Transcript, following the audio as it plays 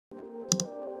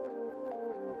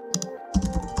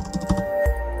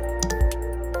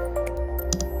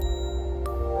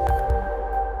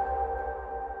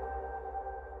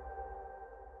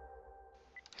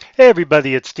Hey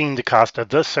everybody, it's Dean DaCosta,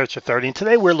 the Search Authority, and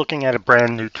today we're looking at a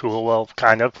brand new tool, well,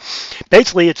 kind of.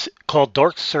 Basically, it's called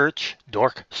DorkSearch,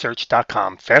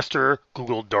 DorkSearch.com, faster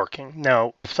Google dorking.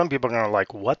 Now, some people are going to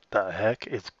like, what the heck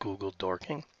is Google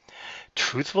dorking?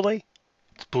 Truthfully,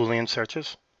 it's Boolean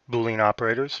searches, Boolean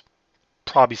operators.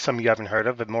 Probably some you haven't heard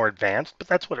of, but more advanced, but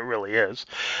that's what it really is.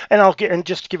 And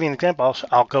just to give you an example,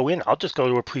 I'll go in. I'll just go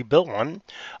to a pre-built one.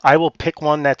 I will pick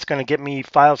one that's going to get me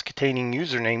files containing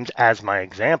usernames as my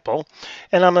example,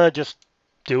 and I'm going to just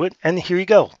do it. And here you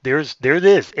go. There it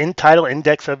is. In title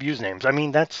index of usernames. I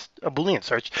mean, that's a Boolean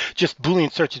search. Just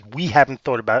Boolean searches we haven't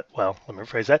thought about. Well, let me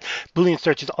rephrase that. Boolean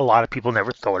searches a lot of people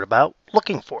never thought about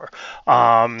looking for.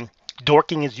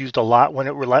 Dorking is used a lot when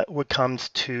it comes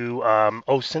to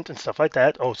OSINT and stuff like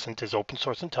that. OSINT is open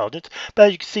source intelligence. But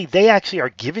as you can see, they actually are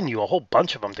giving you a whole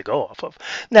bunch of them to go off of.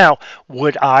 Now,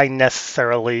 would I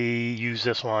necessarily use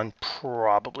this one?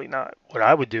 Probably not. What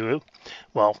I would do,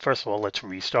 well, first of all, let's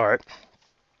restart,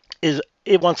 is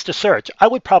it wants to search. I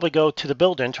would probably go to the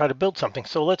builder and try to build something.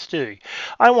 So let's do,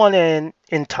 I want an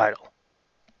in title.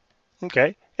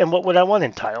 Okay, and what would I want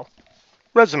in title?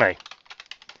 Resume.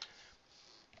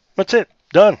 That's it.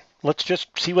 Done. Let's just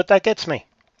see what that gets me.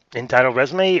 Entitled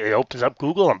resume, it opens up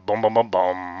Google and boom, boom, boom,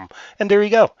 boom. And there you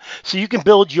go. So you can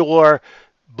build your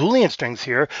Boolean strings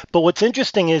here. But what's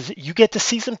interesting is you get to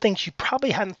see some things you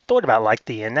probably hadn't thought about, like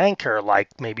the in anchor,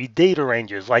 like maybe data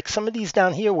ranges, like some of these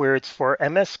down here where it's for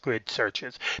MS grid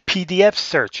searches, PDF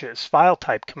searches, file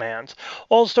type commands,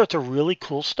 all sorts of really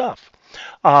cool stuff.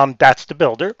 That's the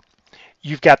builder.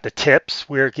 You've got the tips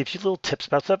where it gives you little tips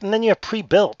about stuff, and then you have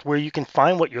pre-built where you can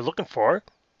find what you're looking for.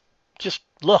 Just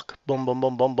look, boom, boom,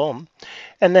 boom, boom, boom,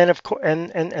 and then of course,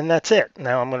 and that's it.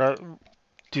 Now I'm gonna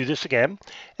do this again,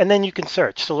 and then you can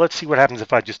search. So let's see what happens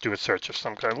if I just do a search of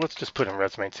some kind. Let's just put in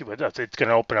resume and see what it does. It's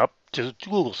gonna open up just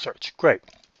Google search. Great.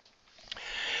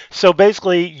 So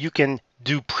basically, you can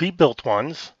do pre-built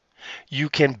ones. You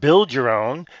can build your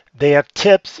own. They have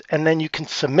tips, and then you can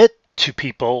submit to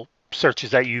people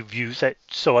searches that you've used that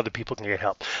so other people can get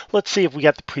help. Let's see if we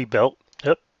got the pre-built.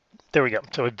 Yep, there we go.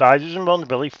 So advisors and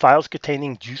vulnerability, files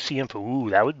containing juicy info. Ooh,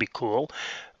 that would be cool.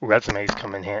 Resumes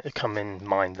come in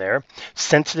mind there.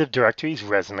 Sensitive directories,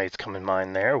 resumes come in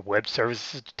mind there. Web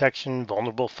services detection,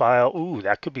 vulnerable file. Ooh,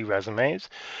 that could be resumes.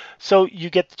 So you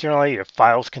get the general idea.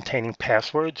 Files containing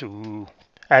passwords. Ooh.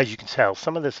 As you can tell,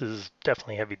 some of this is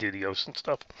definitely heavy-duty OSINT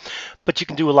stuff, but you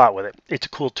can do a lot with it. It's a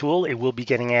cool tool. It will be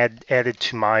getting added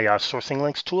to my sourcing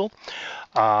links tool,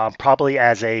 probably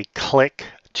as a click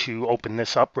to open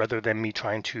this up rather than me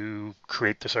trying to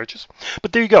create the searches.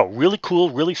 But there you go. Really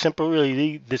cool, really simple.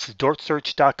 Really, this is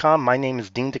DorkSearch.com. My name is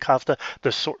Dean DaCosta,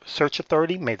 the Search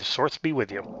Authority. May the source be with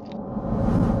you.